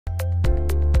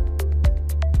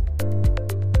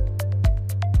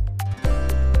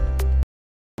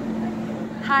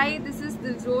Hi, this is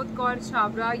Diljot Kaur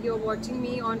Chhabra. You're watching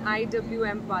me on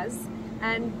IWMBuzz,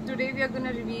 and today we are going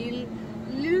to reveal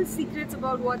little secrets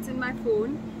about what's in my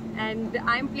phone. And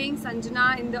I'm playing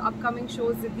Sanjana in the upcoming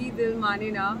show Ziddi Dil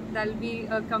Maane Na. That'll be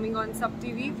coming on Sub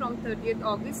TV from 30th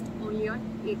August, only on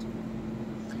 8.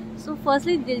 So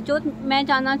firstly, Diljot, मैं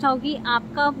जानना चाहूँगी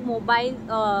आपका mobile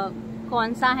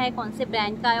कौन सा है, कौन से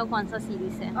brand का है और कौन सा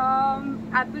सीरीज है?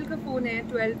 एप्पल का फ़ोन है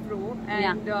 12 Pro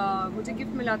एंड मुझे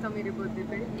गिफ्ट मिला था मेरे बर्थडे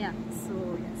पे. So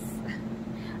yes.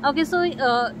 ओके, सो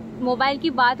मोबाइल की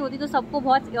बात होती तो सबको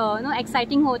बहुत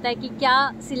एक्साइटिंग होता है कि क्या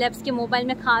सिलेब्स के मोबाइल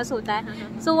में खास होता है.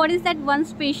 So what is that one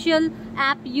special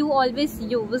app you always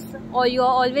use और यू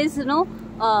ऑलवेज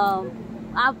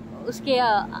आप उसके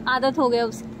आदत हो गए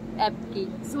उस ऐप की?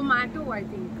 Zomato, I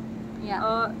think.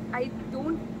 I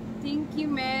don't think कि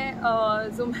मैं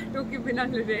Zomato के बिना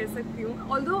रह सकती हूँ.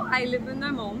 Although I live with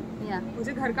my mom.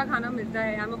 मुझे घर का खाना मिलता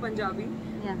है. I'm a Punjabi.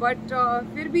 But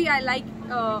फिर भी I like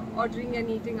ordering and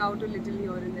eating out a little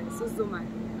here and there. So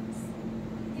Zomato. Yes.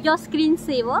 Your screen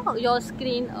saver, your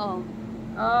screen.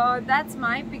 That's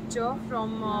my picture from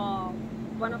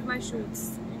one of my shoots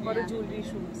for a jewelry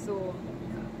shoot. So.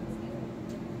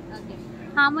 Okay.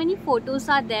 How many photos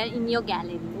are there in your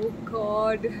gallery? Oh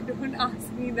God, don't ask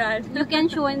me that. You can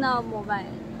show in a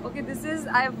mobile. Okay, this is,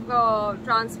 I've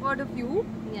transferred a few,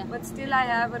 but still I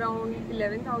have around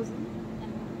 11,000.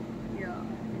 Yeah,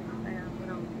 I have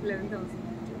around 11,000.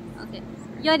 Okay.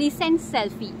 Your recent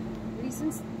selfie.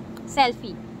 Recent?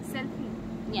 Selfie. Selfie?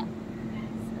 Yeah.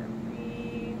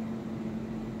 Selfie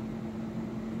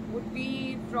would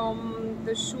be from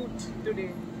the shoot today.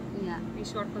 Yeah. We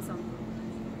shot for something.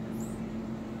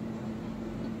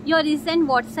 Your recent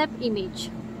WhatsApp image.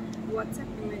 WhatsApp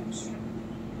image.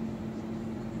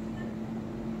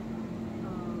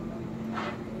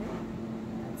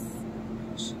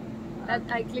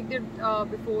 That I clicked it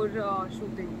before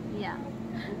shooting. Yeah.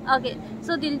 Okay.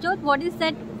 So Diljot, what is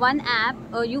that one app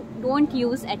you don't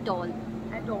use at all?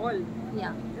 At all?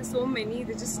 Yeah. There's so many.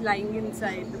 They're just lying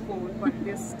inside the phone, but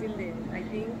they're still there. I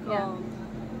think.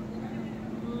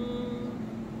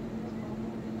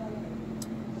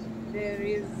 There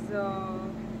is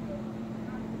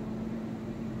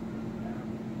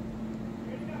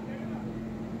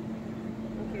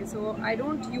okay, so I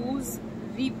don't use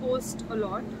repost a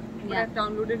lot, but I've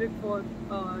downloaded it for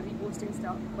reposting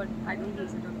stuff, but I don't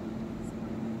use it a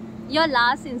lot. Your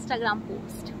last Instagram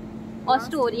post or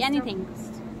story, anything?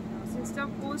 Insta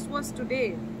post was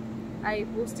today. I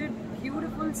posted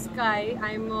beautiful sky.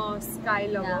 I'm a sky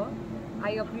lover.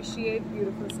 I appreciate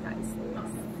beautiful skies.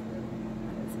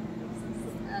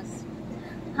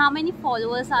 How many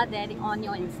followers are there on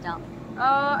your Insta?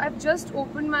 I've just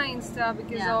opened my Insta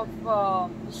because of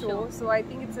show, so I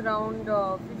think it's around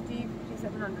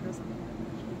 5,700 or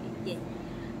something. Okay.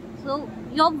 So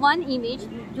your one image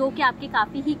जो कि आपके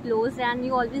काफी ही close है and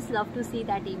you always love to see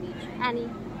that image. Any?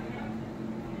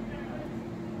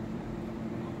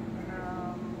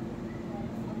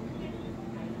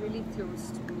 Really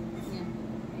close to me.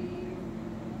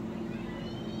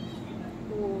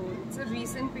 Oh, it's a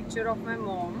recent picture of my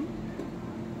mom.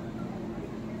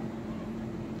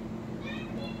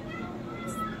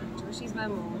 She's my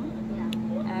mom,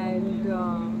 and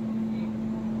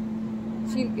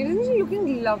isn't she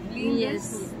looking lovely? Yes.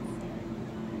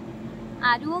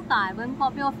 Are you a carbon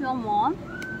copy of your mom?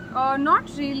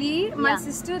 Not really. My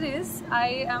sister is. I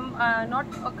am not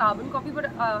a carbon copy,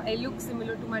 but I look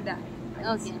similar to my dad.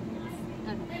 Okay.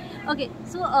 Okay.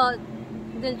 So.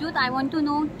 Diljot, I want to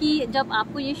know कि जब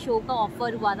आपको ये show का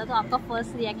offer हुआ था तो आपका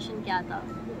first reaction क्या था?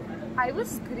 I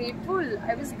was grateful.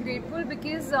 I was grateful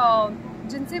because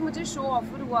जिनसे मुझे शो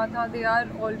ऑफर हुआ था, they are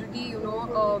already,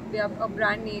 they have a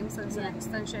brand name,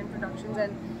 Sunshine Productions,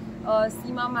 and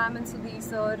Seema ma'am and Sudhi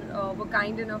sir were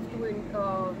kind enough to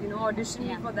audition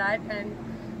me for that, and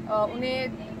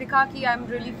उन्हें दिखा कि I'm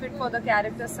really fit for the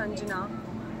character Sanjana,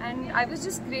 and I was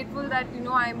just grateful that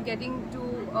I'm getting to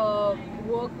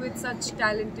work with such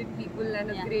talented people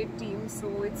and a great team, so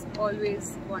it's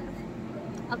always wonderful.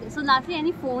 Okay, so lastly,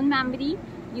 any phone memory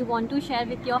you want to share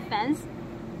with your fans?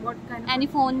 What kind of? Any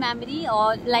phone memory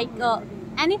or like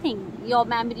anything, your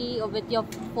memory or with your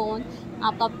phone?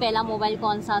 आपका पहला mobile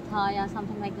कौन सा था या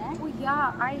something like that? Oh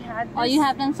yeah, I had this. Or you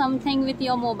have done something with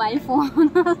your mobile phone?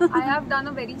 I have done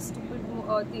a very stupid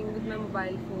thing with my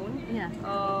mobile phone.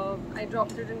 I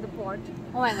dropped it in the pot.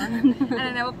 Oh my god. And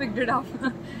I never picked it up.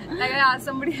 Like I asked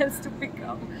somebody else to pick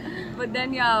up, but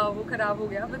then वो खराब हो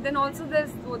गया. But then also there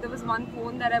was one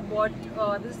phone that I bought.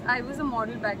 I was a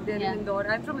model back then in Indore.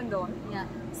 I'm from Indore.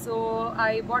 So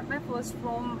I bought my first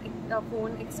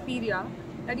phone Xperia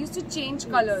that used to change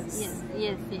colors.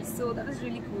 Yes. So that was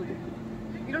really cool.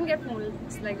 You don't get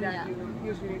phones like that, you know,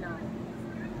 usually now.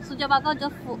 So जब आपका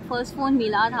जब first phone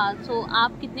मिला था, so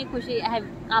आप कितने खुशी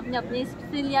आपने अपने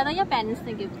से लिया था या पेरेंट्स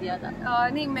ने गिफ्ट दिया था?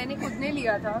 नहीं, मैंने खुद ने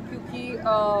लिया था क्योंकि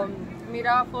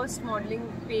मेरा फर्स्ट मॉडलिंग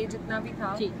पेज इतना भी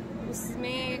था,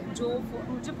 उसमें जो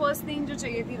मुझे फर्स्ट थिंग जो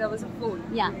चाहिए थी that was a phone,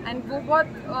 and वो बहुत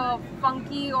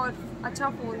फंकी और अच्छा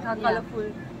फोन था,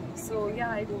 colourful. So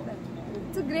yeah, I do that.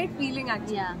 It's a great feeling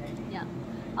actually. Yeah.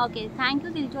 Okay, thank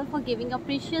you Diljot for giving a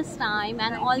precious time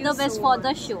and all the best for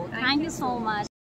the show. Thank you so much.